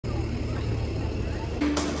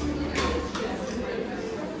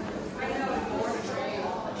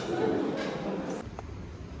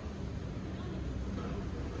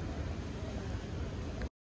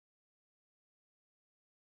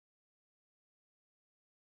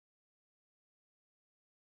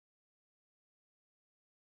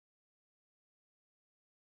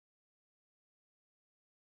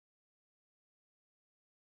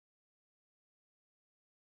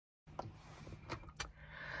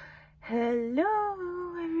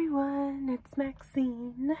Hello everyone, it's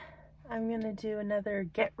Maxine. I'm gonna do another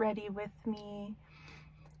get ready with me,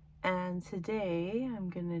 and today I'm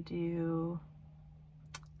gonna do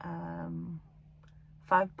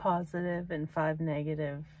 5 positive and 5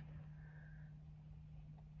 negative.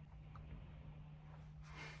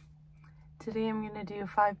 Today I'm gonna do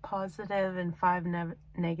 5 positive and 5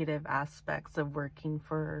 negative aspects of working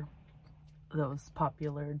for those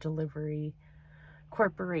popular delivery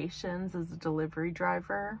corporations as a delivery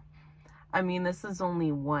driver. I mean, this is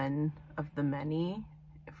only one of the many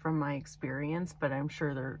from my experience, but I'm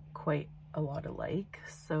sure they're quite a lot alike.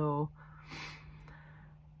 So,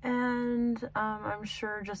 and I'm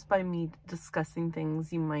sure just by me discussing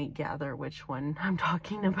things, you might gather which one I'm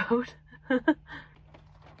talking about.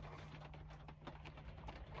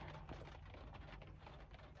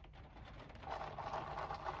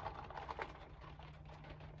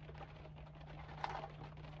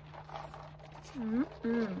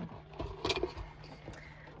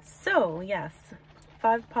 So yes,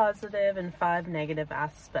 5 positive and 5 negative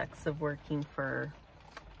aspects of working for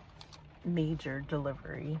major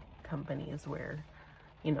delivery companies where,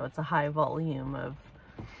 you know, it's a high volume of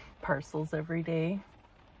parcels every day.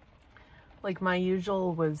 Like my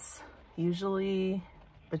usual was usually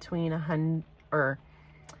between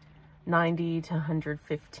 90 to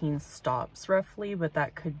 115 stops roughly, but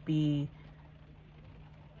that could be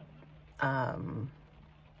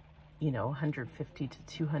you know, 150 to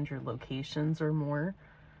 200 locations or more.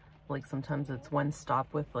 Like sometimes it's one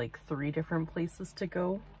stop with like 3 different places to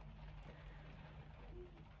go.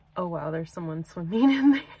 Oh wow, there's someone swimming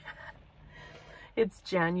in there. It's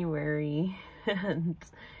January and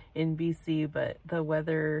in BC, but the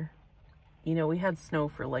weather, you know, we had snow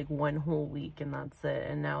for like 1 whole week and that's it.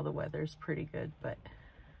 And now the weather's pretty good, but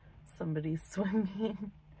somebody's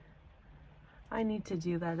swimming. I need to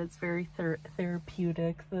do that. It's very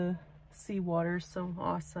therapeutic. The seawater is so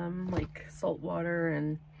awesome. Like salt water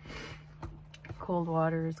and cold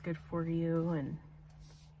water is good for you. And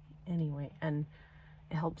anyway, and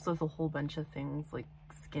it helps with a whole bunch of things like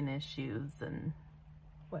skin issues and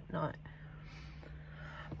whatnot.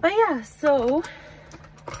 But yeah, so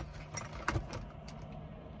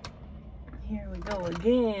here we go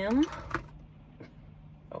again.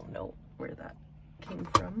 Oh no, where that came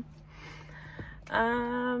from.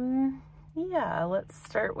 Yeah, let's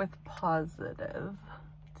start with positive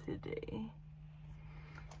today.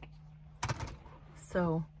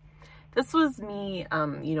 So this was me,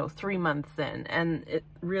 you know, 3 months in, and it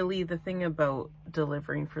really, the thing about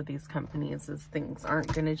delivering for these companies is things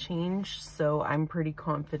aren't going to change. So I'm pretty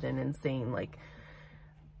confident in saying like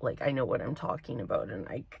I know what I'm talking about, and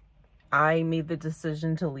I made the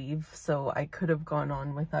decision to leave, so I could have gone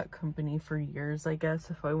on with that company for years, I guess,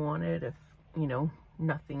 if I wanted, if, you know,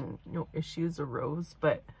 no issues arose.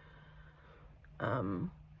 But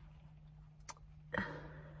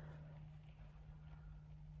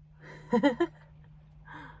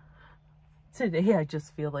today I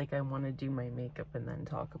just feel like I want to do my makeup and then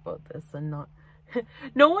talk about this, and not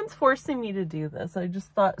no one's forcing me to do this. I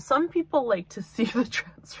just thought some people like to see the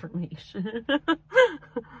transformation.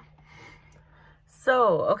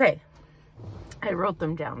 So okay, I wrote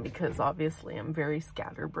them down because obviously I'm very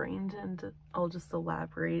scatterbrained, and I'll just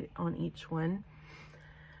elaborate on each one.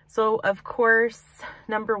 So of course,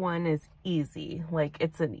 number 1 is easy. Like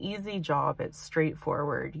it's an easy job. It's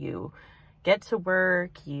straightforward. You get to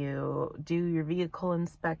work, you do your vehicle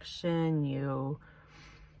inspection, you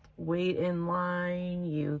wait in line,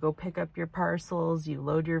 you go pick up your parcels, you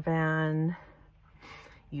load your van,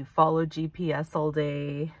 you follow GPS all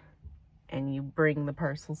day, and you bring the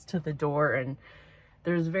parcels to the door. And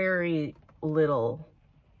there's very little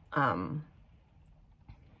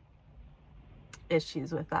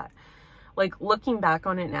issues with that. Like looking back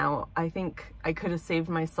on it now, I think I could have saved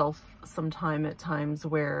myself some time at times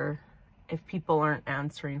where if people aren't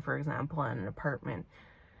answering, for example, in an apartment,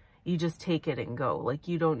 you just take it and go. Like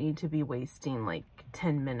you don't need to be wasting like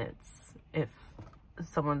 10 minutes if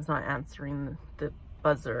someone's not answering the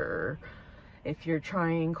buzzer, or if you're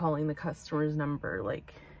calling the customer's number.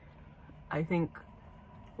 Like I think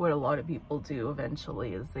what a lot of people do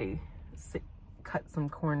eventually is they cut some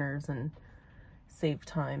corners and save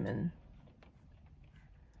time. And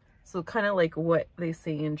so kind of like what they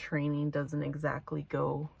say in training doesn't exactly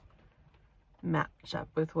match up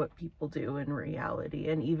with what people do in reality.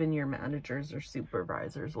 And even your managers or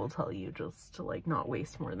supervisors will tell you just to like not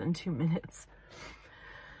waste more than 2 minutes.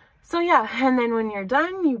 So yeah, and then when you're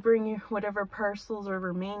done, you bring your whatever parcels are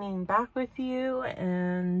remaining back with you,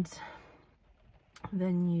 and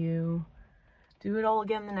then you do it all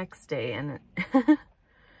again the next day. And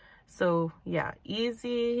So yeah,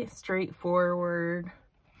 easy, straightforward.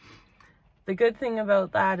 The good thing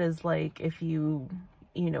about that is, like, if you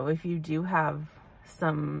know, if you do have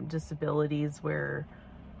some disabilities or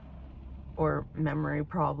memory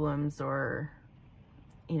problems, or,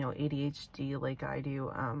 you know, ADHD like I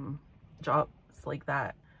do, jobs like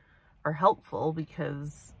that are helpful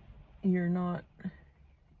because you're not,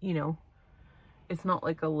 you know, it's not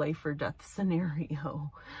like a life or death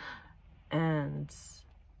scenario. And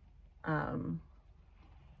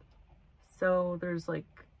so there's like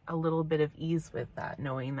a little bit of ease with that,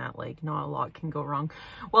 knowing that like not a lot can go wrong.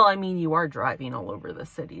 Well, I mean, you are driving all over the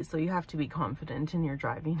city, so you have to be confident in your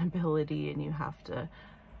driving ability, and you have to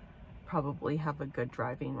probably have a good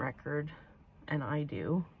driving record, and I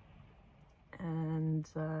do. And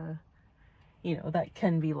you know, that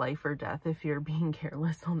can be life or death if you're being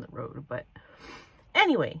careless on the road. But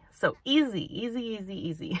anyway, so easy, easy, easy,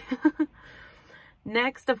 easy.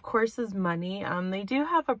 Next, of course, is money. They do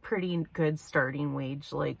have a pretty good starting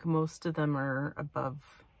wage. Like, most of them are above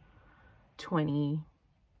 20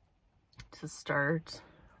 to start,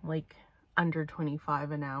 like under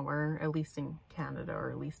 25 an hour, at least in Canada,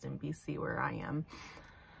 or at least in BC where I am.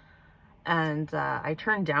 And I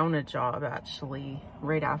turned down a job actually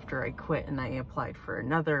right after I quit, and I applied for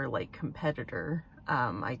another like competitor.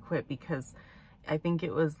 I quit because I think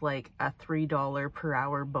it was like a $3 per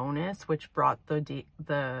hour bonus, which brought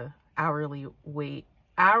the hourly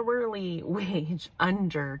wage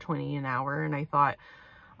under 20 an hour. And I thought,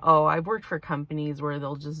 oh, I've worked for companies where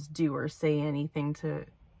they'll just do or say anything to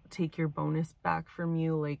take your bonus back from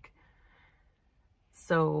you, like.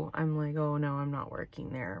 So I'm like, oh no, I'm not working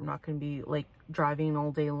there. I'm not going to be like driving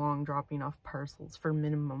all day long, dropping off parcels for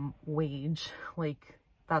minimum wage. Like,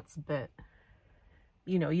 that's a bit,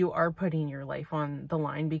 you know, you are putting your life on the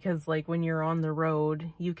line, because like when you're on the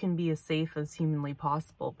road, you can be as safe as humanly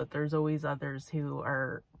possible, but there's always others who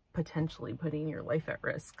are potentially putting your life at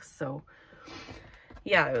risk. So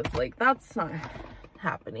yeah, I was like, that's not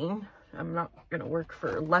happening. I'm not going to work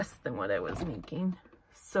for less than what I was making.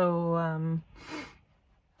 So,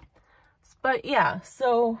 but yeah,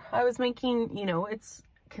 so I was making, you know, it's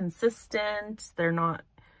consistent. They're not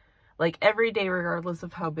like every day, regardless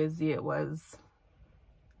of how busy it was,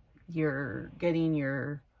 you're getting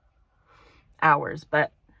your hours.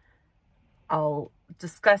 But I'll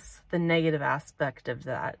discuss the negative aspect of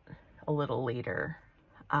that a little later,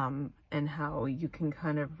 and how you can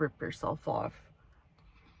kind of rip yourself off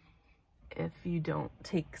if you don't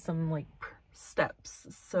take some like steps.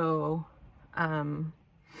 So,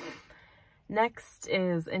 next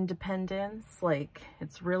is independence. Like,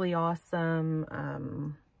 it's really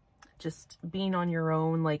awesome. Just being on your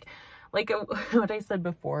own, like what I said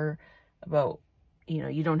before about, you know,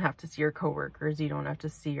 you don't have to see your coworkers, you don't have to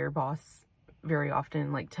see your boss very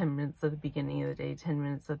often, like 10 minutes at the beginning of the day, 10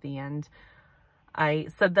 minutes at the end. I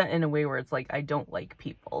said that in a way where it's like, I don't like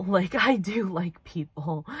people. Like, I do like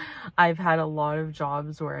people. I've had a lot of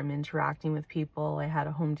jobs where I'm interacting with people. I had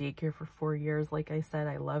a home daycare for 4 years. Like I said,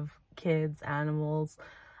 I love kids, animals.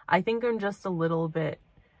 I think I'm just a little bit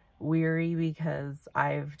weary because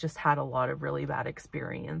I've just had a lot of really bad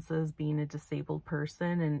experiences being a disabled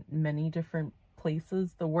person in many different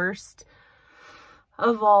places. The worst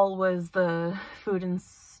of all was the food and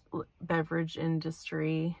beverage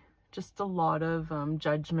industry. Just a lot of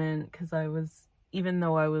judgment, because I was, even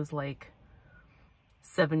though I was like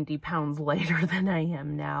 70 pounds lighter than I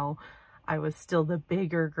am now, I was still the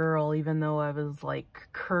bigger girl, even though I was like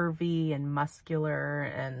curvy and muscular.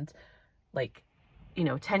 And like, you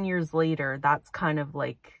know, 10 years later, that's kind of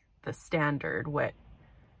like the standard. What,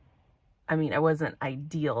 I mean, I wasn't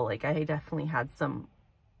ideal. Like, I definitely had some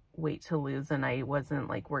weight to lose, and I wasn't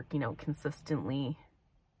like working out consistently.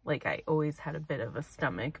 Like, I always had a bit of a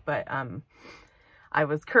stomach, but I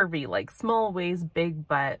was curvy, like small waist, big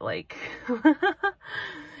butt, like,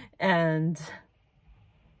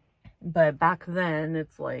 but back then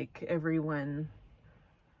it's like everyone,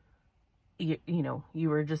 you know, you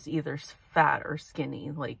were just either fat or skinny,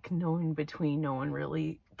 like no in between. No one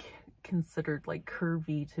really considered like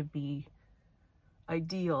curvy to be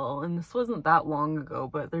ideal. And this wasn't that long ago,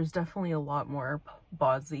 but there's definitely a lot more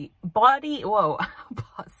body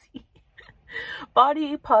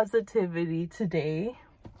positivity today.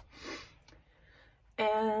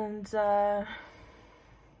 And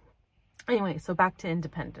anyway, so back to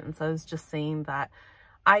independence. I was just saying that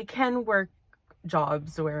I can work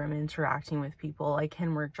jobs where I'm interacting with people. I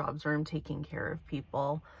can work jobs where I'm taking care of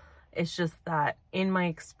people. It's just that in my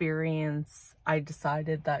experience, I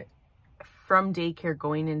decided that from daycare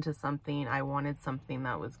going into something, I wanted something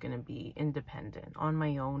that was going to be independent, on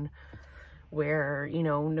my own, where, you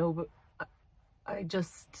know,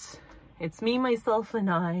 it's me, myself, and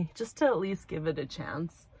I, just to at least give it a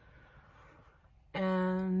chance.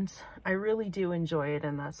 And I really do enjoy it,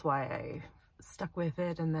 and that's why I stuck with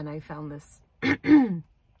it. And then I found this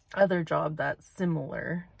other job that's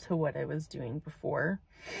similar to what I was doing before.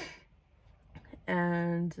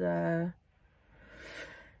 And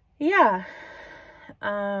yeah,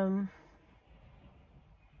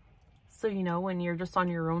 so, you know, when you're just on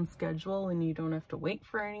your own schedule and you don't have to wait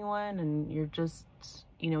for anyone, and you're just,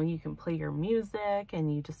 you know, you can play your music,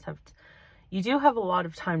 and you just have to, you do have a lot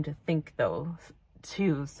of time to think though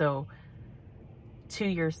too. So to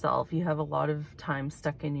yourself, you have a lot of time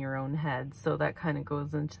stuck in your own head. So that kind of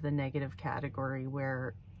goes into the negative category,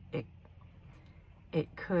 where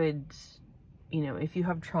it could, you know, if you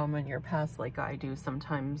have trauma in your past like I do,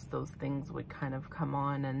 sometimes those things would kind of come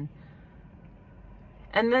on,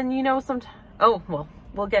 and then, you know, sometimes, oh, well,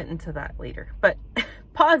 we'll get into that later, but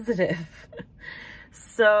positive.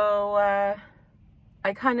 So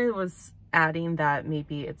I kind of was adding that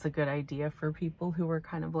maybe it's a good idea for people who are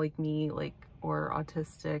kind of like me, like, or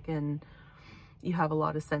autistic, and you have a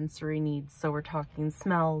lot of sensory needs. So we're talking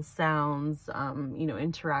smells, sounds, you know,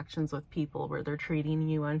 interactions with people where they're treating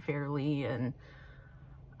you unfairly, and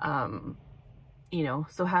you know,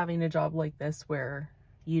 so having a job like this where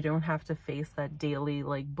you don't have to face that daily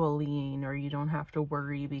like bullying, or you don't have to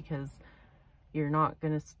worry because you're not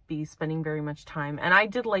going to be spending very much time. And I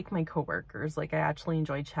did like my coworkers, like I actually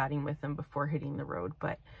enjoyed chatting with them before hitting the road,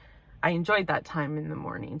 but I enjoyed that time in the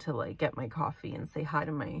morning to like get my coffee and say hi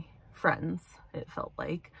to my friends, it felt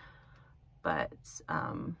like. But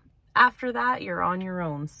after that, you're on your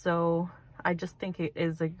own. So I just think it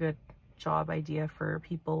is a good job idea for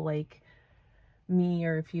people like me,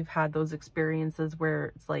 or if you've had those experiences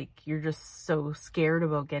where it's like you're just so scared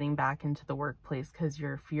about getting back into the workplace because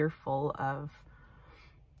you're fearful of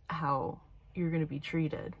how you're going to be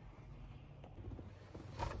treated.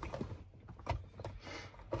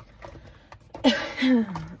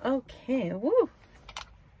 Okay, woo.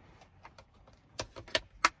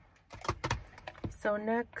 So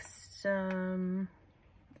next,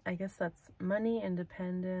 I guess that's money,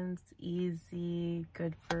 independence, easy,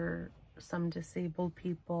 good for some disabled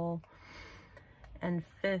people. And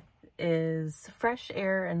fifth is fresh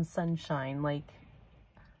air and sunshine. Like,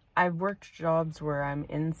 I've worked jobs where I'm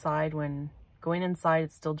inside, when going inside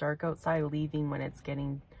it's still dark outside, leaving when it's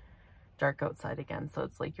getting dark outside again. So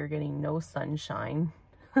it's like you're getting no sunshine.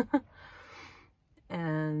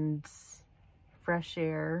 And fresh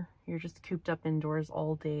air, you're just cooped up indoors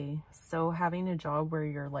all day. So having a job where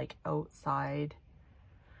you're like outside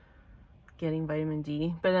getting vitamin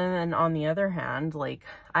D. But then on the other hand, like,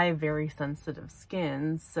 I have very sensitive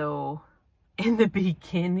skin, so in the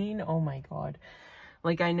beginning, oh my god,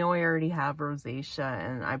 like, I know I already have rosacea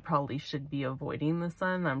and I probably should be avoiding the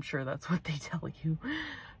sun. I'm sure that's what they tell you.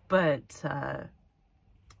 But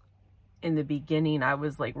in the beginning I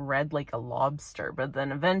was like red like a lobster, but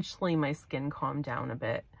then eventually my skin calmed down a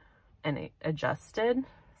bit and it adjusted.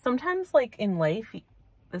 Sometimes, like, in life,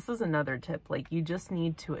 this is another tip, like, you just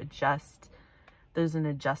need to adjust. There's an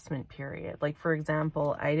adjustment period. Like, for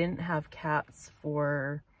example, I didn't have cats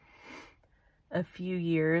for a few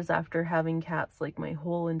years after having cats like my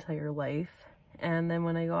whole entire life. And then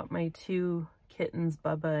when I got my two kittens,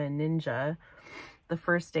 Bubba and Ninja, the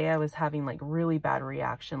first day I was having like really bad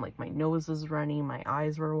reaction, like my nose was running, my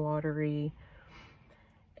eyes were watery.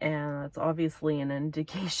 And that's obviously an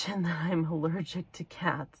indication that I'm allergic to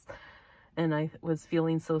cats. And I was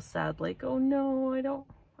feeling so sad, like, oh no,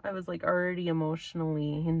 I was like already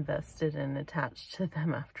emotionally invested and attached to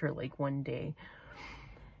them after like one day.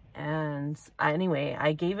 And anyway,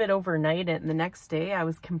 I gave it overnight, and the next day I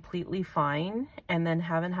was completely fine, and then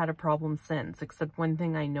haven't had a problem since, except one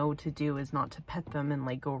thing I know to do is not to pet them and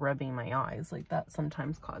like go rubbing my eyes. Like, that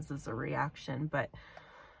sometimes causes a reaction. But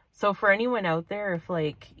so for anyone out there, if,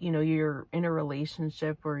 like, you know, you're in a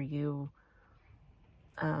relationship where you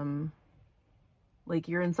like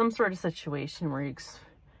you're in some sort of situation where you're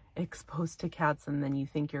exposed to cats and then you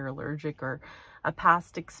think you're allergic, or a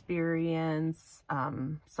past experience,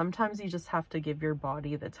 sometimes you just have to give your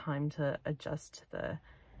body the time to adjust to the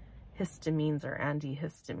histamines or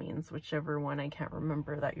antihistamines, whichever one, I can't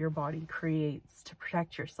remember, that your body creates to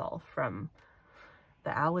protect yourself from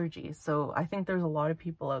the allergies. So I think there's a lot of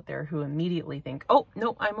people out there who immediately think, oh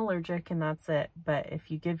no, I'm allergic, and that's it. But if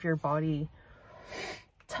you give your body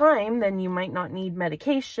time, then you might not need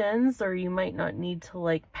medications, or you might not need to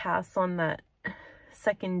like pass on that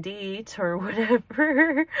second date or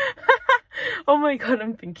whatever. Oh my god,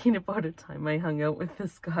 I'm thinking about a time I hung out with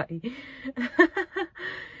this guy.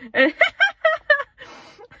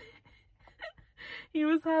 he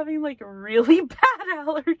was having like really bad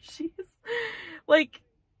allergies. Like,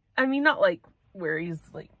 I mean, not like where he's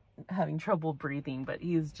like having trouble breathing, but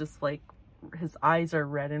he's just like, his eyes are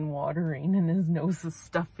red and watering and his nose is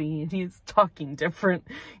stuffy and he's talking different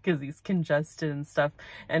because he's congested and stuff,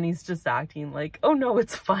 and he's just acting like, oh no,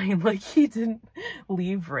 it's fine, like he didn't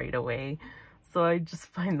leave right away. So I just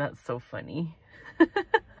find that so funny.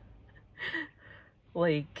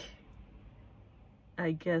 Like,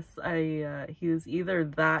 I guess he was either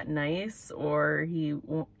that nice or he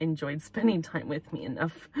enjoyed spending time with me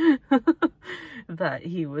enough that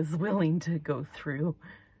he was willing to go through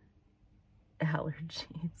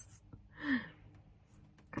allergies.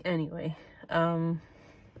 Anyway,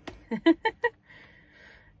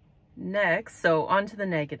 next, so on to the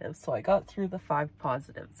negatives. So I got through the 5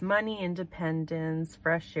 positives: money, independence,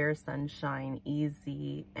 fresh air, sunshine,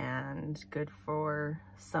 easy, and good for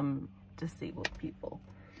some disabled people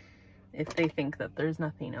if they think that there's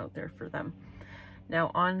nothing out there for them.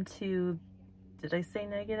 Now on to, did I say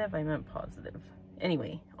negative? I meant positive.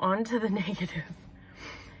 Anyway, on to the negative.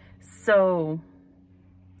 So,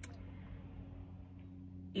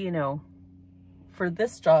 you know, for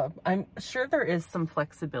this job, I'm sure there is some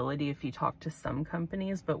flexibility if you talk to some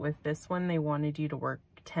companies, but with this one, they wanted you to work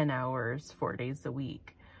 10 hours, 4 days a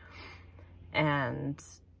week. And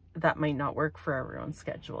that might not work for everyone's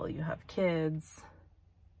schedule. You have kids.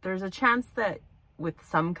 There's a chance that with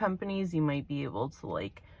some companies, you might be able to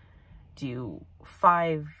like do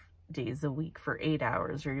 5 days a week for 8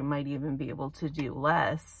 hours, or you might even be able to do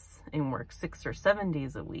less and work 6 or 7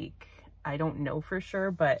 days a week. I don't know for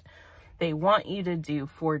sure, but they want you to do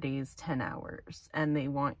 4 days, 10 hours, and they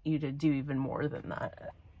want you to do even more than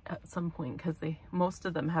that at some point because most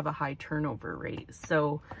of them have a high turnover rate.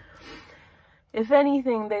 So if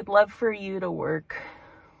anything, they'd love for you to work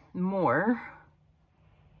more.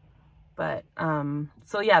 But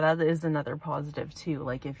so yeah, that is another positive too.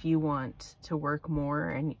 Like if you want to work more,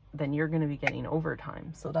 and then you're going to be getting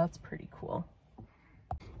overtime, so that's pretty cool.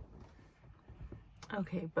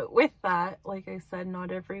 Okay, but with that, like I said,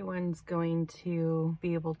 not everyone's going to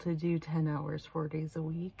be able to do 10 hours, 4 days a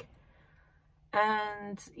week.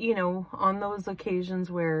 And, you know, on those occasions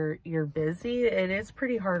where you're busy, it is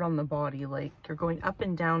pretty hard on the body. Like you're going up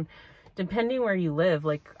and down, depending where you live.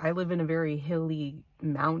 Like I live in a very hilly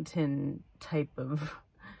mountain type of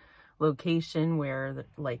location where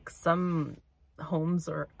like some homes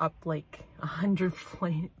are up like 100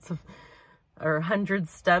 flights of, or 100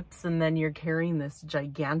 steps, and then you're carrying this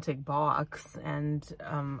gigantic box, and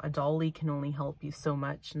a dolly can only help you so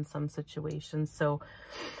much in some situations. So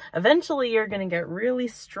eventually you're going to get really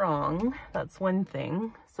strong. That's one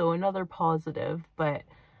thing. So another positive, but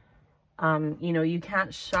you know, you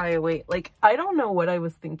can't shy away. Like, I don't know what I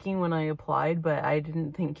was thinking when I applied, but I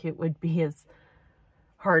didn't think it would be as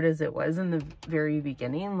hard as it was in the very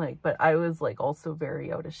beginning. Like, but I was like also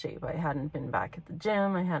very out of shape. I hadn't been back at the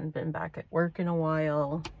gym. I hadn't been back at work in a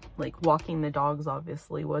while. Like walking the dogs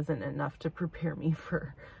obviously wasn't enough to prepare me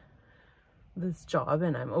for this job,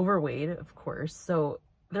 and I'm overweight, of course. So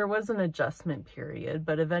there was an adjustment period,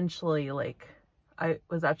 but eventually like I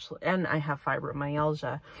was actually, and I have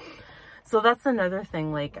fibromyalgia. So that's another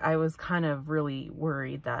thing. Like I was kind of really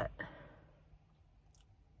worried that,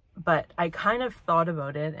 but I kind of thought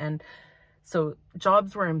about it, and so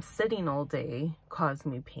jobs where I'm sitting all day cause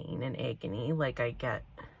me pain and agony. Like I get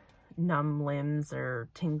numb limbs or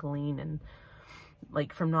tingling, and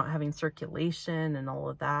like from not having circulation and all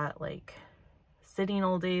of that. Like sitting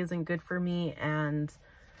all day isn't good for me. And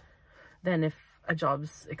then if a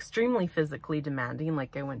job's extremely physically demanding,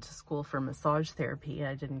 like I went to school for massage therapy,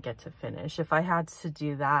 I didn't get to finish. If I had to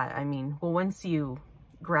do that, I mean, well, once you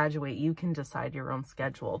graduate, you can decide your own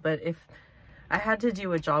schedule. But if I had to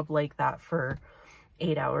do a job like that for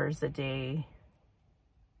 8 hours a day,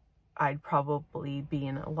 I'd probably be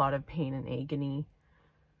in a lot of pain and agony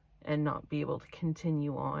and not be able to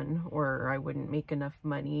continue on, or I wouldn't make enough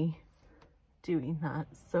money doing that.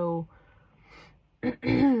 So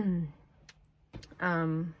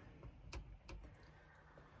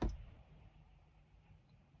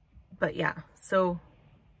but yeah, so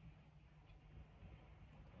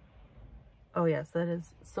oh yes, that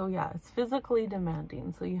is, so yeah, it's physically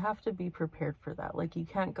demanding, so you have to be prepared for that. Like you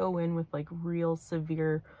can't go in with like real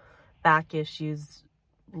severe back issues,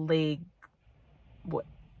 leg,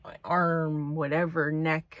 arm, whatever,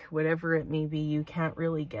 neck, whatever it may be. You can't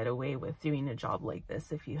really get away with doing a job like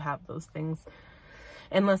this if you have those things.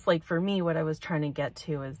 Unless, like for me, what I was trying to get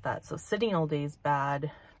to is that, so sitting all day is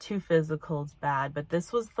bad, too physical is bad, but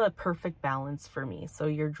this was the perfect balance for me. So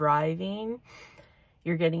you're driving,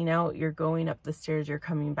 you're getting out, you're going up the stairs, you're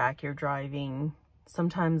coming back, you're driving.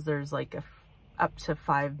 sometimes there's like up to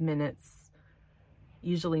 5 minutes,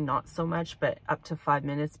 usually not so much, but up to 5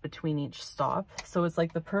 minutes between each stop. So it's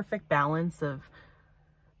like the perfect balance of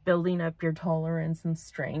building up your tolerance and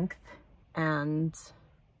strength, and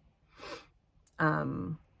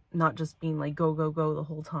not just being like go, go, go the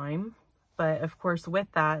whole time. But of course, with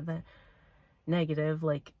that, the negative,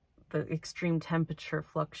 like the extreme temperature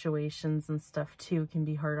fluctuations and stuff too, can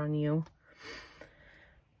be hard on you.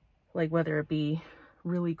 Like whether it be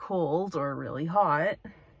really cold or really hot,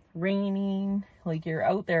 raining, like you're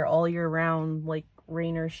out there all year round, like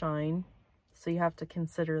rain or shine. So you have to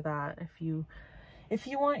consider that if you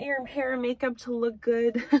want your hair and makeup to look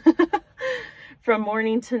good from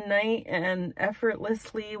morning to night and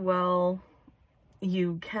effortlessly, well,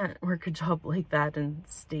 you can't work a job like that and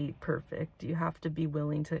stay perfect. You have to be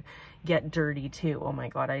willing to get dirty too. Oh my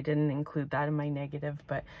God, I didn't include that in my negative,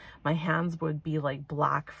 but my hands would be like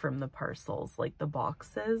black from the parcels, like the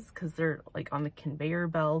boxes, because they're like on the conveyor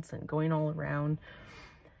belts and going all around,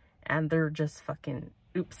 and they're just fucking,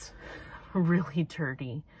 oops, really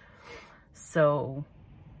dirty. So,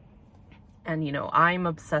 and you know, I'm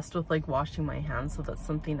obsessed with like washing my hands, so that's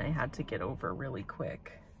something I had to get over really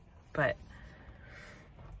quick. But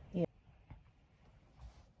yeah.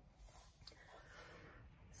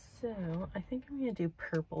 So I think I'm gonna do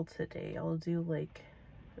purple today. I'll do like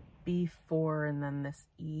B4 and then this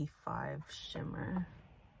E5 shimmer.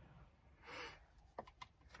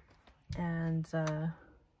 And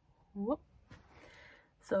whoop.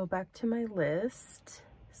 So back to my list.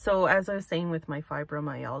 So as I was saying with my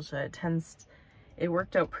fibromyalgia, it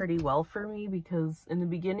worked out pretty well for me, because in the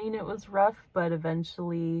beginning it was rough, but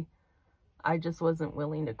eventually I just wasn't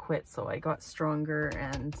willing to quit. So I got stronger,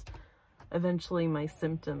 and eventually my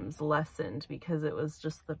symptoms lessened, because it was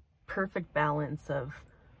just the perfect balance of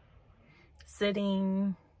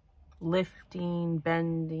sitting, lifting,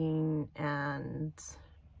 bending, and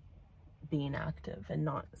being active, and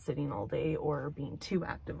not sitting all day or being too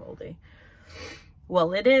active all day.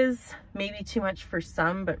 Well, it is maybe too much for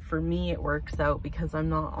some, but for me it works out because I'm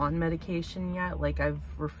not on medication yet. Like, I've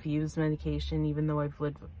refused medication, even though I've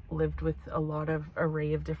lived with a lot of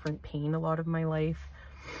array of different pain a lot of my life.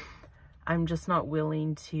 I'm just not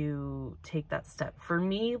willing to take that step. For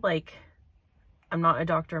me, like, I'm not a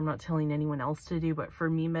doctor, I'm not telling anyone else to do, but for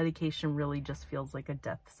me, medication really just feels like a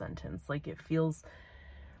death sentence. Like, it feels,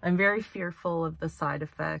 I'm very fearful of the side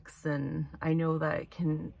effects, and I know that it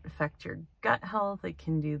can affect your gut health, it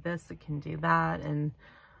can do this, it can do that, and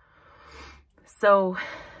so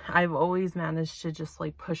I've always managed to just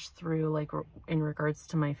like push through, like in regards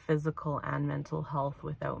to my physical and mental health,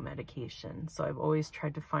 without medication. So I've always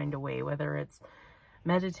tried to find a way, whether it's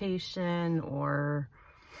meditation or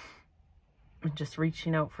just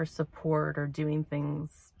reaching out for support or doing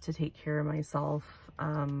things to take care of myself.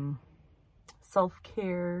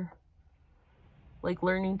 Self-care, like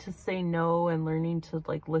learning to say no and learning to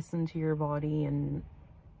like listen to your body, and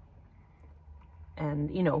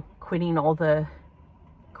you know, quitting all the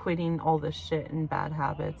shit and bad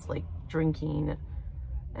habits like drinking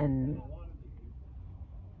and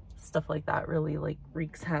stuff like that really like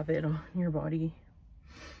wreaks havoc on your body.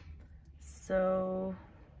 So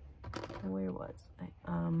where was I?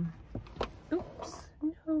 Oops,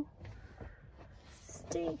 no,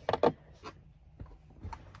 stay.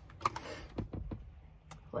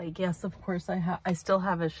 Like, yes, of course, I still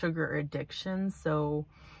have a sugar addiction, so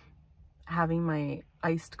having my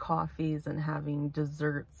iced coffees and having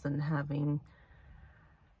desserts and having,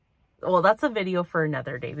 well, that's a video for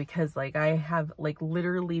another day, because like I have like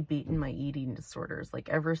literally beaten my eating disorders. Like,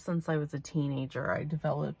 ever since I was a teenager, I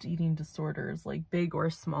developed eating disorders, like big or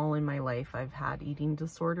small in my life. I've had eating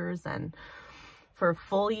disorders, and for a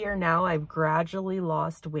full year now, I've gradually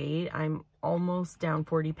lost weight. I'm almost down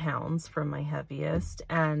 40 pounds from my heaviest,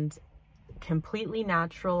 and completely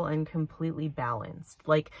natural and completely balanced.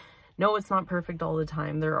 Like, no, it's not perfect all the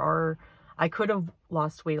time. I could have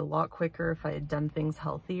lost weight a lot quicker if I had done things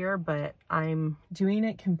healthier, but I'm doing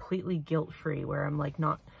it completely guilt-free, where I'm like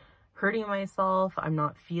not hurting myself. I'm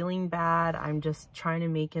not feeling bad. I'm just trying to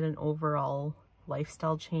make it an overall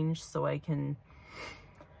lifestyle change so I can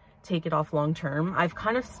take it off long term. I've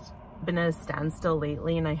kind of been at a standstill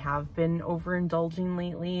lately, and I have been overindulging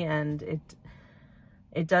lately, and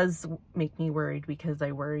it does make me worried, because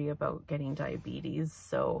I worry about getting diabetes.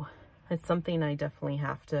 So it's something I definitely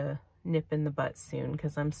have to nip in the butt soon,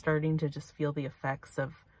 because I'm starting to just feel the effects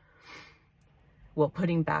of, well,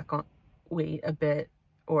 putting back on weight a bit,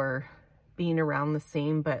 or being around the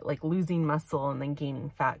same, but like losing muscle and then gaining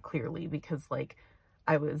fat, clearly, because like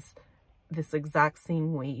I was this exact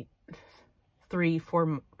same weight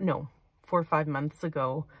 4 4 or 5 months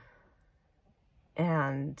ago,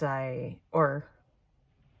 and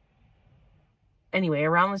anyway,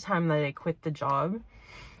 around the time that I quit the job,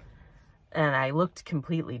 and I looked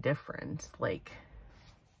completely different. Like,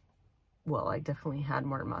 well, I definitely had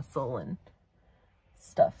more muscle and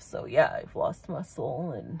stuff. So yeah, I've lost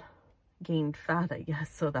muscle and gained fat, I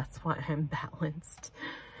guess. So that's why I'm balanced.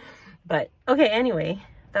 But okay, anyway,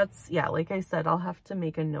 that's, yeah, like I said, I'll have to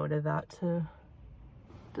make a note of that to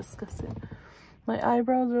discuss it. My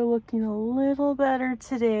eyebrows are looking a little better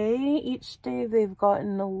today. Each day they've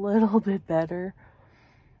gotten a little bit better,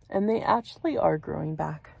 and they actually are growing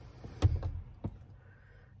back.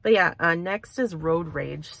 But yeah, next is road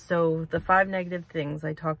rage. So the 5 negative things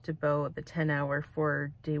I talked about: the 10-hour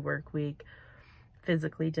 4-day work week,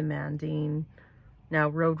 physically demanding, now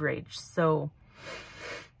road rage. So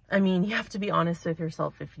I mean, you have to be honest with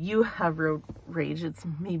yourself. If you have road rage, it's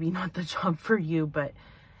maybe not the job for you, but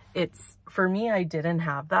it's, for me, I didn't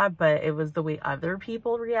have that, but it was the way other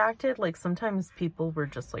people reacted. Like, sometimes people were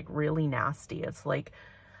just like really nasty. It's like,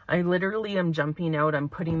 I literally am jumping out, I'm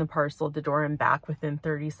putting the parcel at the door and back within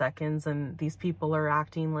 30 seconds, and these people are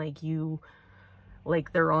acting like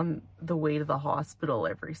they're on the way to the hospital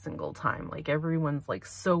every single time. Like, everyone's like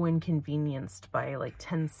so inconvenienced by like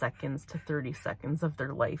 10 seconds to 30 seconds of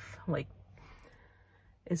their life. Like,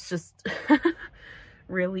 it's just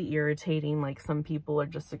really irritating. Like, some people are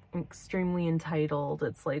just extremely entitled.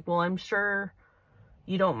 It's like, well, I'm sure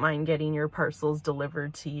you don't mind getting your parcels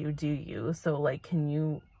delivered to you, do you? So like, can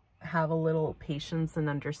you have a little patience and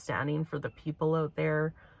understanding for the people out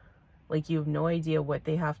there? Like, you have no idea what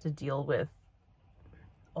they have to deal with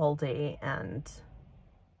all day. And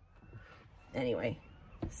anyway,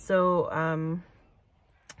 so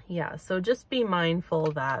yeah, so just be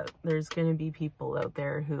mindful that there's going to be people out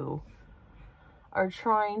there who are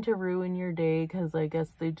trying to ruin your day because I guess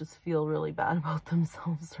they just feel really bad about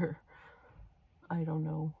themselves, or I don't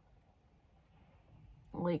know,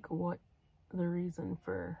 like, what the reason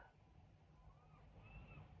for.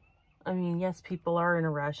 I mean, yes, people are in a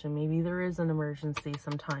rush, and maybe there is an emergency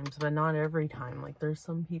sometimes, but not every time. Like, there's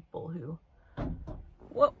some people who,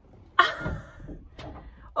 whoa,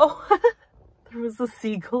 oh, there was a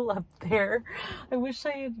seagull up there. I wish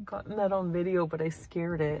I had gotten that on video, but I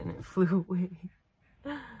scared it and it flew away.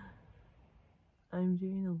 I'm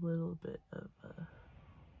doing a little bit of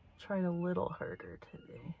trying a little harder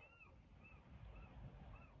today.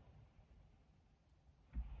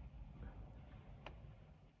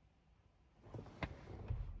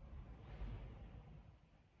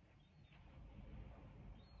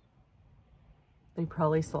 They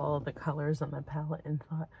probably saw all the colors on the palette and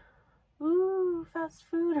thought, ooh, fast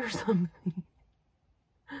food or something.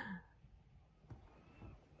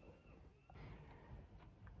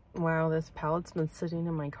 Wow, this palette's been sitting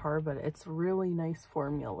in my car, but it's really nice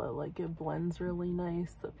formula. Like, it blends really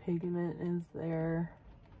nice. The pigment is there.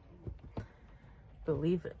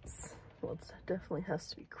 Believe it's, well, it definitely has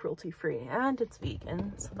to be cruelty-free, and it's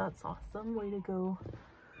vegan, so that's awesome. Way to go.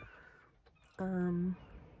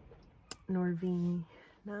 Norvina,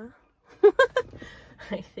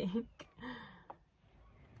 I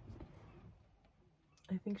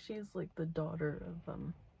think she's like the daughter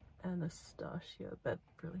of Anastasia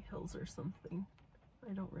Beverly Hills or something.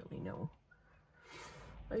 I don't really know.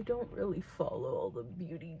 I don't really follow all the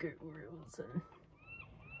beauty gurus, and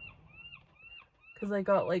because I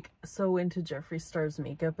got like so into Jeffree Star's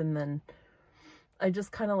makeup, and then I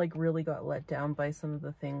just kind of like really got let down by some of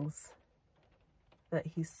the things that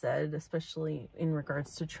he said, especially in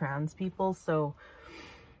regards to trans people. So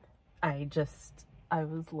I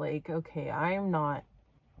was like, okay, I'm not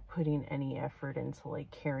putting any effort into like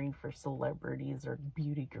caring for celebrities or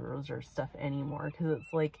beauty gurus or stuff anymore, because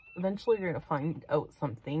it's like eventually you're gonna find out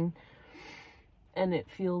something and it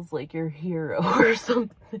feels like your hero or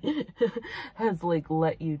something has like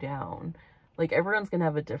let you down. Like, everyone's gonna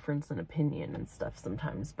have a difference in opinion and stuff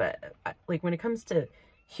sometimes, but like when it comes to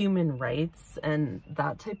human rights and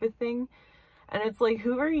that type of thing, and it's like,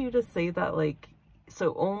 who are you to say that, like,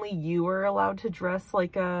 so only you are allowed to dress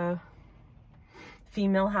like a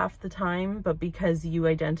female half the time, but because you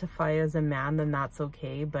identify as a man, then that's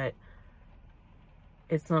okay, but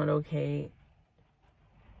it's not okay.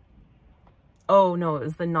 Oh no, it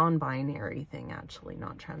was the non-binary thing, actually,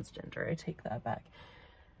 not transgender. I take that back.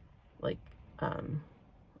 Like, I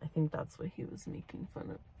think that's what he was making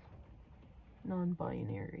fun of.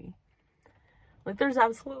 Non-binary. Like, there's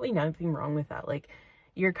absolutely nothing wrong with that. Like,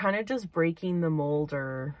 you're kind of just breaking the mold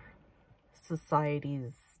or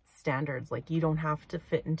society's standards. Like, you don't have to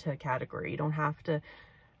fit into a category. You don't have to,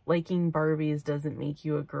 liking Barbies doesn't make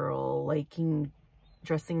you a girl. Liking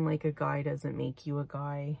dressing like a guy doesn't make you a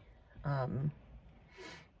guy.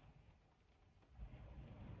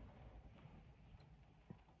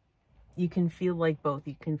 You can feel like both.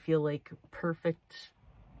 You can feel like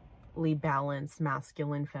perfectly balanced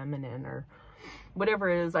masculine, feminine, or whatever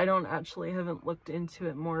it is. I haven't looked into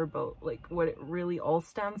it more about like what it really all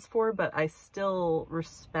stands for, but I still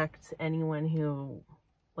respect anyone who,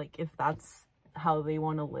 like, if that's how they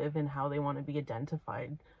want to live and how they want to be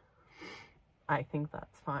identified, I think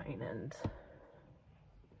that's fine. And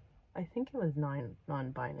I think it was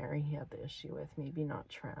non-binary he had the issue with, maybe not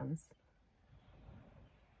trans.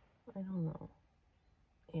 I don't know.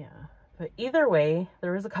 Yeah. But either way,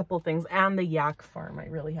 there was a couple things, and the yak farm, I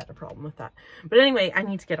really had a problem with that. But anyway, I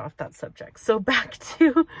need to get off that subject. So back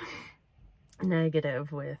to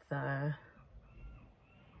negative with, I'm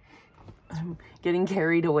getting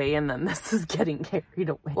carried away, and then this is getting carried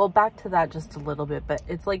away. Well, back to that just a little bit, but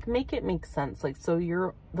it's like, make it make sense. Like, so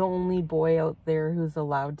you're the only boy out there who's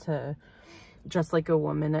allowed to dress like a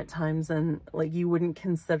woman at times, and like you wouldn't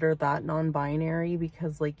consider that non-binary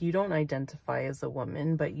because like you don't identify as a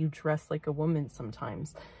woman, but you dress like a woman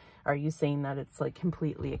sometimes. Are you saying that it's like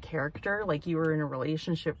completely a character? Like you were in a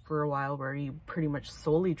relationship for a while where you pretty much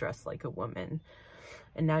solely dressed like a woman,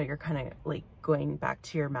 and now you're kind of like going back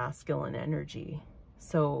to your masculine energy.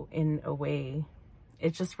 So in a way,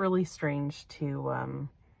 it's just really strange to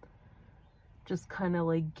just kind of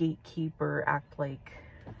like gatekeep or act like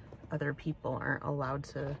other people aren't allowed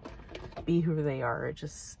to be who they are. It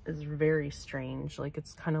just is very strange. Like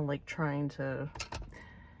it's kind of like trying to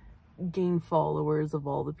gain followers of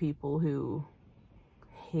all the people who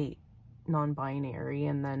hate non-binary,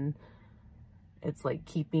 and then it's like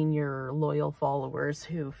keeping your loyal followers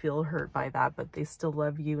who feel hurt by that, but they still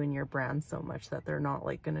love you and your brand so much that they're not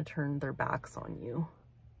like going to turn their backs on you.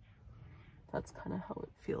 That's kind of how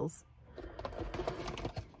it feels.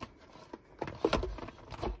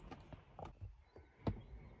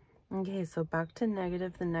 Okay, so back to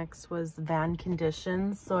negative. The next was van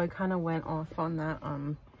conditions. So I kind of went off on that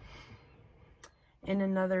in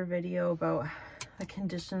another video about the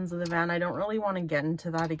conditions of the van. I don't really want to get into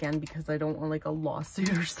that again because I don't want like a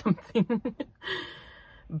lawsuit or something.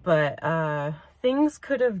 But things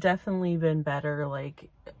could have definitely been better. Like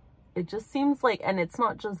it just seems like, and it's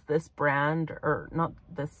not just this brand or not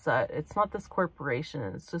this it's not this corporation.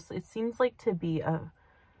 It's just, it seems like to be a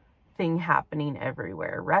thing happening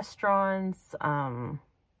everywhere. Restaurants,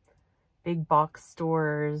 big box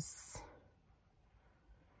stores,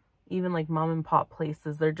 even like mom and pop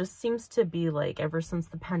places. There just seems to be like, ever since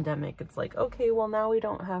the pandemic, it's like, okay, well now we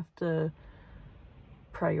don't have to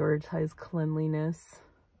prioritize cleanliness.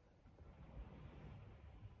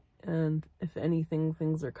 And if anything,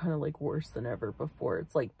 things are kind of like worse than ever before.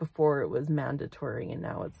 It's like before it was mandatory, and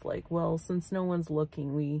now it's like, well, since no one's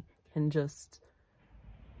looking, we can just...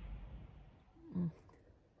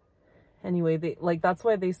 Anyway, they like, that's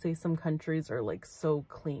why they say some countries are like so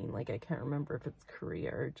clean. Like I can't remember if it's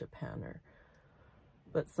Korea or Japan, or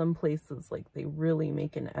but some places like they really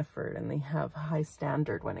make an effort and they have high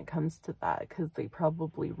standard when it comes to that, because they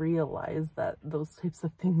probably realize that those types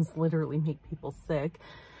of things literally make people sick,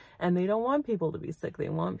 and they don't want people to be sick. They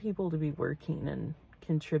want people to be working and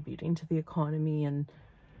contributing to the economy, and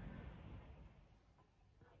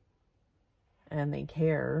they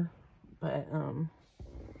care. But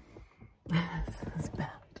this is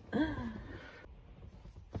bad.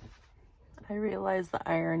 I realize the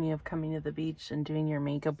irony of coming to the beach and doing your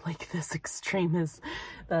makeup like this extreme is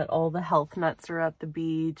that all the health nuts are at the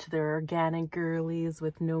beach. They're organic girlies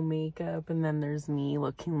with no makeup, and then there's me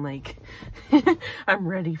looking like I'm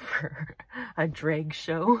ready for a drag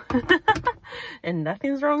show. And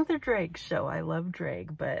nothing's wrong with a drag show. I love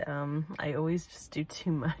drag, but I always just do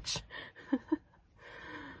too much.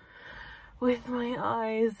 With my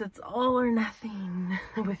eyes, it's all or nothing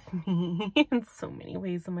with me in so many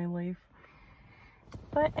ways in my life.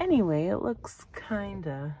 But anyway, it looks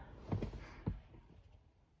kinda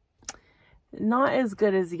not as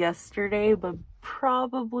good as yesterday, but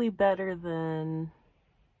probably better than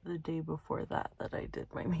the day before that I did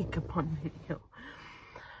my makeup on video.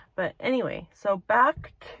 But anyway, so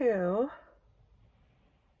back to,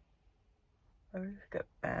 I've got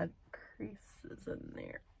bad creases in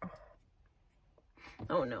there.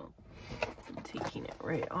 Oh no, I'm taking it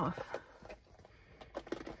right off.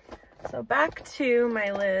 So back to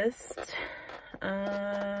my list.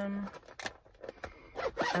 I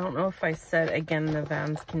don't know if I said again the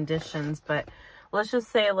van's conditions, but let's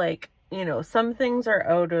just say, like, you know, some things are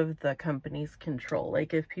out of the company's control,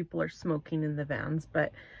 like if people are smoking in the vans,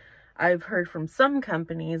 but I've heard from some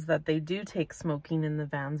companies that they do take smoking in the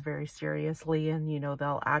vans very seriously, and you know,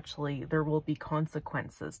 there will be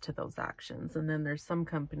consequences to those actions. And then there's some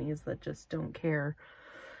companies that just don't care.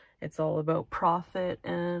 It's all about profit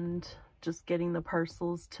and just getting the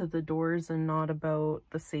parcels to the doors and not about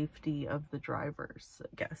the safety of the drivers,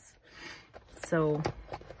 I guess. So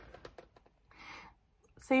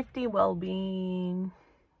safety, well-being,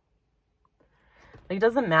 like, it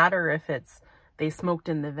doesn't matter if they smoked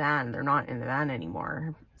in the van, they're not in the van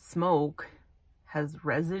anymore. Smoke has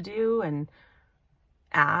residue and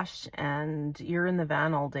ash, and you're in the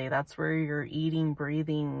van all day. That's where you're eating,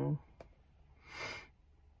 breathing,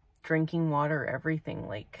 drinking water, everything.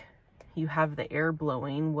 Like, you have the air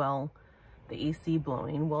blowing, well, the AC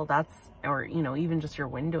blowing, well, that's, or, you know, even just your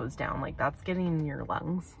windows down, like, that's getting in your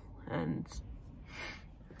lungs. And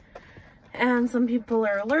some people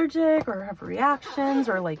are allergic or have reactions,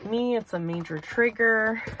 or like me, it's a major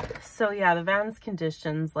trigger. So yeah, the van's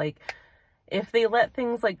conditions, like, if they let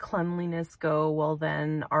things like cleanliness go, well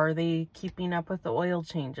then, are they keeping up with the oil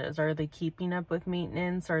changes? Are they keeping up with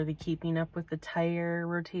maintenance? Are they keeping up with the tire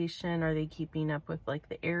rotation? Are they keeping up with like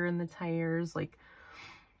the air in the tires? Like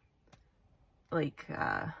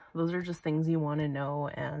those are just things you want to know.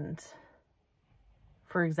 And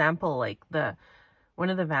for example, like one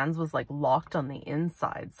of the vans was like locked on the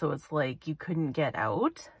inside, so it's like you couldn't get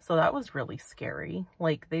out. So that was really scary.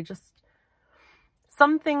 Like,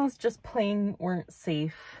 some things just plain weren't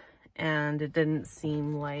safe, and it didn't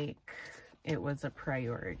seem like it was a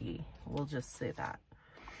priority. We'll just say that.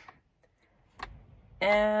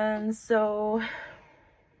 And so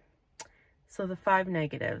the 5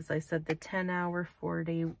 negatives. I said the 10-hour,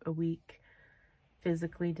 4-day-a-week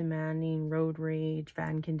physically demanding, road rage,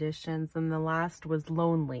 van conditions, and the last was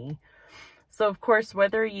lonely. So of course,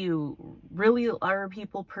 whether you really are a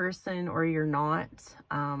people person or you're not,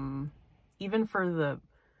 even for the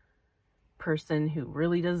person who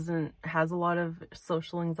really has a lot of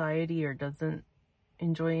social anxiety or doesn't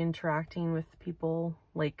enjoy interacting with people,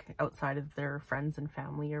 like outside of their friends and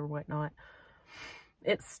family or whatnot,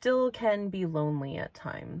 it still can be lonely at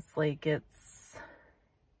times. Like,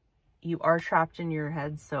 you are trapped in your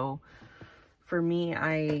head. So for me,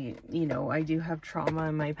 I do have trauma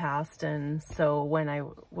in my past. And so when I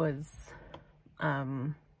was,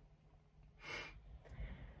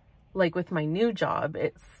 like with my new job,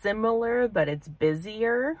 it's similar, but it's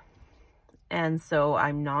busier. And so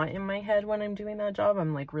I'm not in my head when I'm doing that job.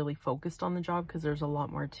 I'm like really focused on the job because there's a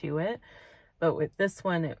lot more to it. But with this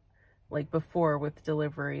one, like before with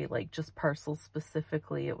delivery, like just parcels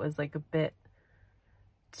specifically, it was like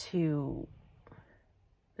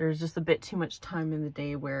there's just a bit too much time in the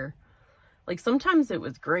day where, like, sometimes it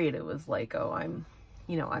was great. It was like, oh, I'm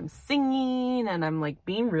singing and I'm like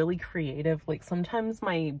being really creative. Like, sometimes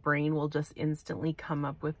my brain will just instantly come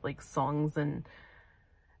up with like songs and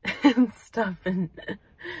stuff, and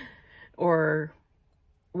or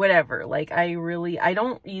whatever. Like, I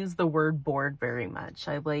don't use the word bored very much.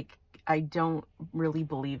 I don't really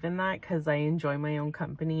believe in that because I enjoy my own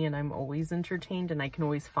company and I'm always entertained and I can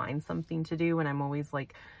always find something to do, and I'm always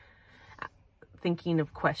like thinking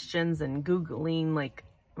of questions and Googling like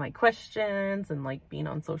my questions and like being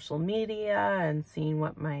on social media and seeing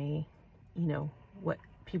what what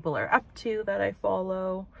people are up to that I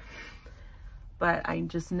follow. But I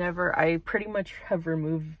pretty much have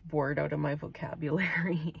removed bored out of my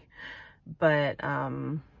vocabulary. But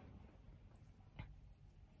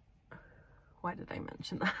why did I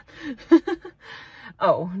mention that?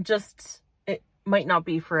 Oh, just, it might not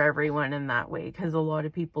be for everyone in that way, because a lot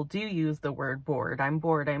of people do use the word bored. I'm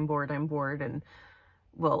bored, I'm bored, I'm bored. And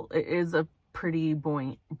well, it is a pretty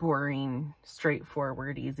boring,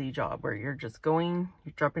 straightforward, easy job where you're just going,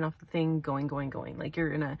 you're dropping off the thing, going. Like,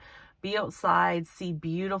 you're gonna be outside, see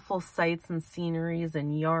beautiful sights and sceneries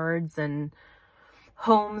and yards and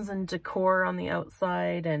homes and decor on the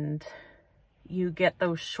outside, and you get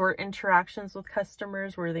those short interactions with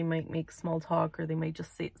customers where they might make small talk or they might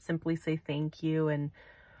just simply say thank you, and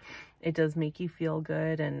it does make you feel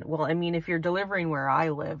good. And well, I mean, if you're delivering where I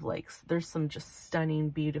live, like, there's some just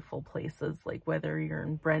stunning, beautiful places, like whether you're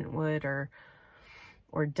in Brentwood or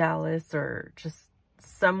Dallas or just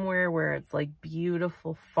somewhere where it's like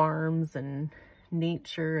beautiful farms and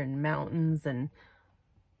nature and mountains and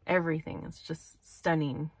everything. It's just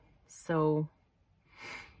stunning. So,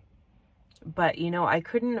 but I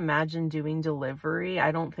couldn't imagine doing delivery.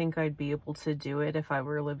 I don't think I'd be able to do it if I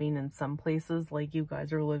were living in some places like you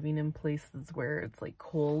guys are living in, places where it's like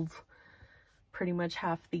cold pretty much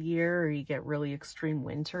half the year, or you get really extreme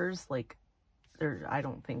winters. Like, I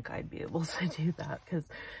don't think I'd be able to do that, because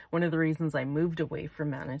one of the reasons I moved away from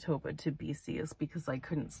Manitoba to BC is because I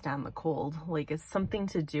couldn't stand the cold. Like, it's something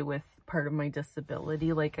to do with part of my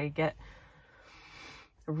disability. Like, I get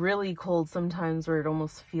really cold sometimes where it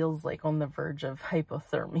almost feels like on the verge of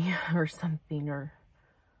hypothermia or something, or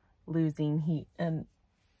losing heat. And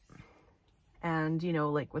you know,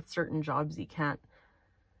 like with certain jobs, you can't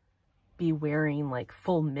be wearing like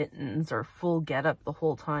full mittens or full getup the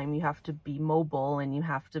whole time. You have to be mobile, and you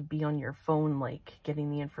have to be on your phone, like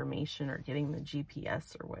getting the information or getting the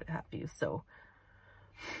GPS or what have you. So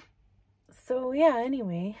yeah,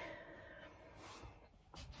 anyway.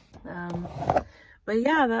 But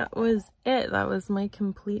yeah, that was it. That was my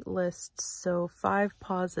complete list. So 5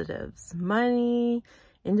 positives: money,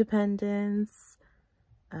 independence,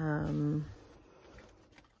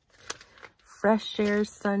 fresh air,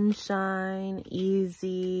 sunshine,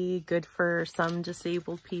 easy, good for some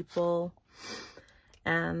disabled people.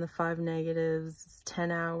 And the 5 negatives: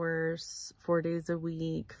 10 hours, 4 days a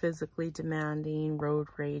week, physically demanding, road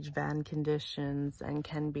rage, van conditions, and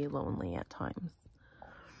can be lonely at times.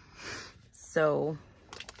 So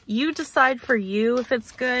you decide for you if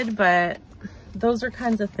it's good, but those are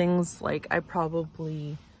kinds of things like I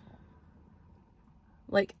probably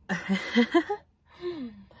like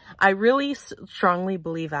I really strongly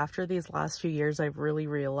believe after these last few years, I've really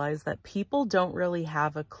realized that people don't really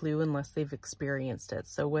have a clue unless they've experienced it.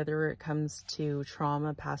 So whether it comes to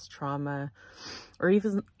trauma, past trauma, or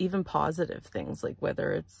even positive things, like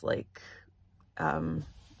whether it's like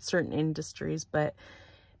certain industries, but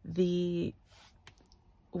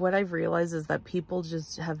what I've realized is that people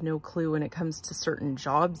just have no clue when it comes to certain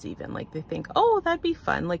jobs. Even like they think, oh, that'd be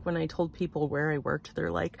fun. Like when I told people where I worked,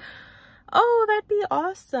 they're like, oh, that'd be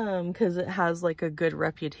awesome, because it has like a good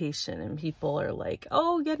reputation, and people are like,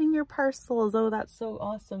 oh, getting your parcels, oh, that's so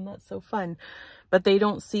awesome, that's so fun. But they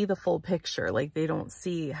don't see the full picture. Like they don't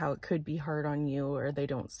see how it could be hard on you, or they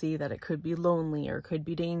don't see that it could be lonely or could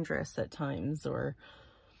be dangerous at times, or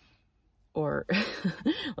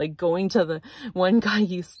like going to the, one guy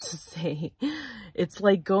used to say, it's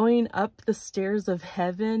like going up the stairs of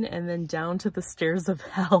heaven and then down to the stairs of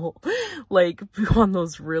hell, like on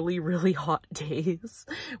those really, really hot days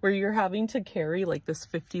where you're having to carry like this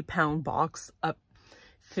 50-pound box up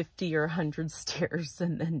 50 or 100 stairs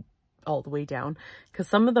and then all the way down. Because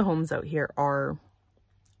some of the homes out here are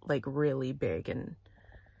like really big and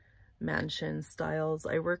mansion styles.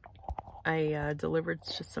 I delivered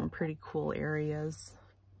to some pretty cool areas,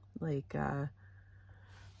 like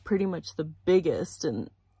pretty much the biggest and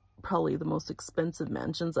probably the most expensive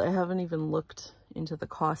mansions. I haven't even looked into the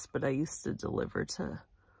cost, but I used to deliver to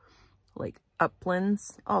like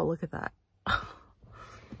uplands. Oh, look at that.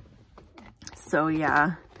 So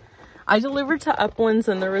yeah, I delivered to uplands,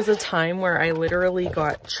 and there was a time where I literally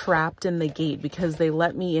got trapped in the gate because they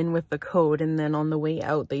let me in with the code, and then on the way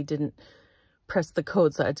out they didn't press the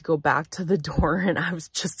code, so I had to go back to the door, and I was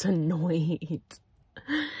just annoyed.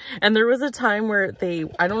 And there was a time where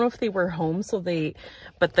I don't know if they were home,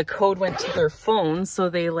 but the code went to their phone, so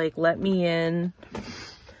they like let me in,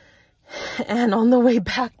 and on the way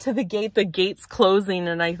back to the gate's closing,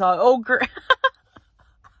 and I thought, oh great.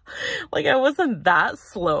 Like I wasn't that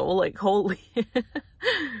slow, like holy.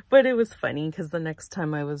 But it was funny because the next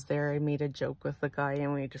time I was there, I made a joke with the guy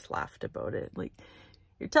and we just laughed about it, like,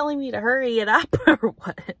 you're telling me to hurry it up or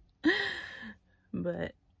what?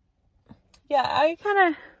 But yeah,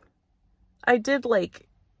 I did like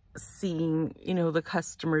seeing, you know, the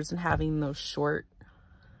customers and having those short,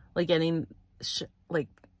 like getting like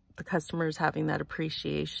the customers having that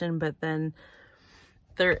appreciation. But then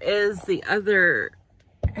there is the other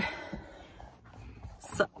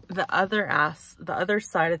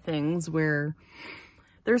side of things where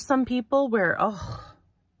there's some people where, oh,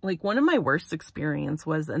 like one of my worst experience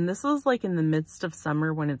was, and this was like in the midst of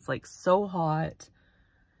summer when it's like so hot,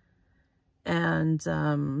 and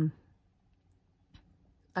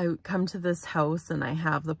I come to this house and I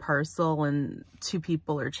have the parcel and 2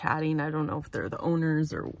 people are chatting. I don't know if they're the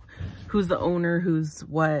owners or who's the owner, who's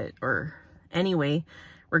what, or anyway,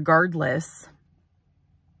 regardless,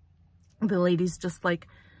 the lady's just like,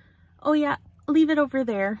 oh yeah, leave it over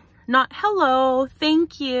there. Not hello,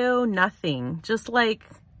 thank you, nothing. Just like,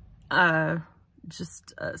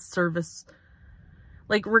 service,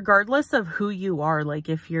 like regardless of who you are, like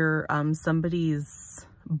if you're somebody's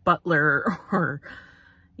butler or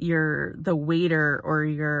you're the waiter or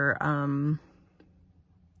you're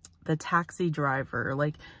the taxi driver,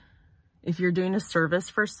 like if you're doing a service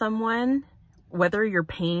for someone, whether you're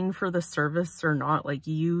paying for the service or not, like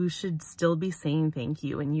you should still be saying thank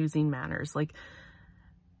you and using manners. Like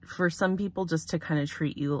for some people just to kind of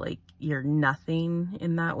treat you like you're nothing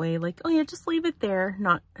in that way, like, oh yeah, just leave it there,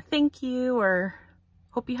 not thank you or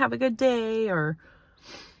hope you have a good day, or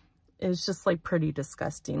it's just like pretty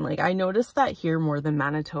disgusting. Like I noticed that here more than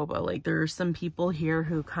Manitoba. Like there are some people here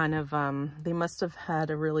who kind of they must have had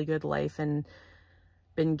a really good life and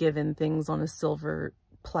been given things on a silver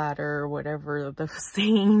platter or whatever the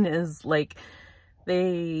saying is. Like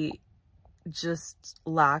they just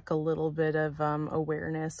lack a little bit of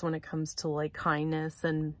awareness when it comes to like kindness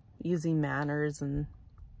and using manners, and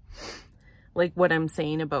like what I'm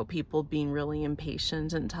saying about people being really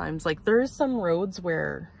impatient in times. Like there's some roads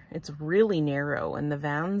where it's really narrow and the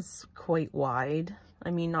van's quite wide.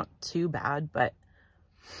 I mean, not too bad, but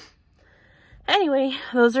anyway,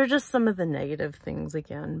 those are just some of the negative things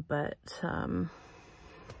again. But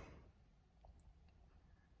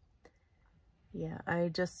yeah, I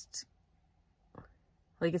just,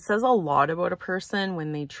 like, it says a lot about a person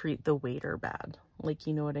when they treat the waiter bad. Like,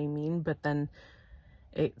 you know what I mean? But then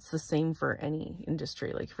it's the same for any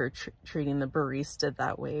industry. Like, if you're treating the barista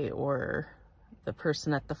that way, or the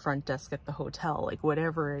person at the front desk at the hotel, like,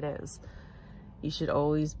 whatever it is, you should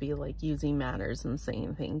always be, like, using manners and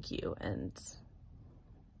saying thank you. And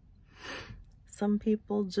some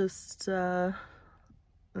people just, they're,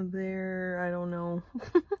 I don't know,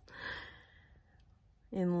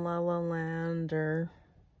 in La La Land, or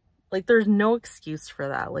like there's no excuse for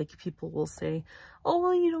that. Like people will say, oh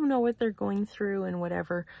well, you don't know what they're going through and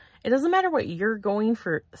whatever. It doesn't matter what you're going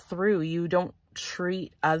through. You don't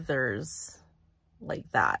treat others like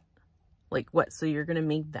that. Like what, so you're gonna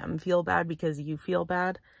make them feel bad because you feel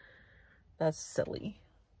bad? That's silly.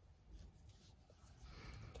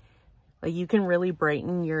 Like you can really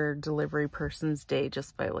brighten your delivery person's day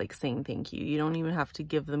just by like saying thank you. You don't even have to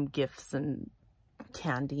give them gifts and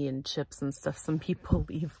candy and chips and stuff some people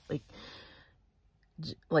leave.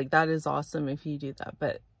 Like that is awesome if you do that,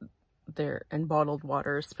 but and bottled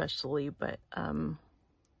water especially. But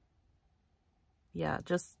yeah,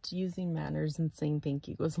 just using manners and saying thank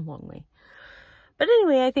you goes a long way. But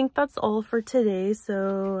anyway, I think that's all for today,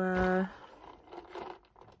 so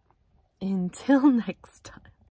until next time.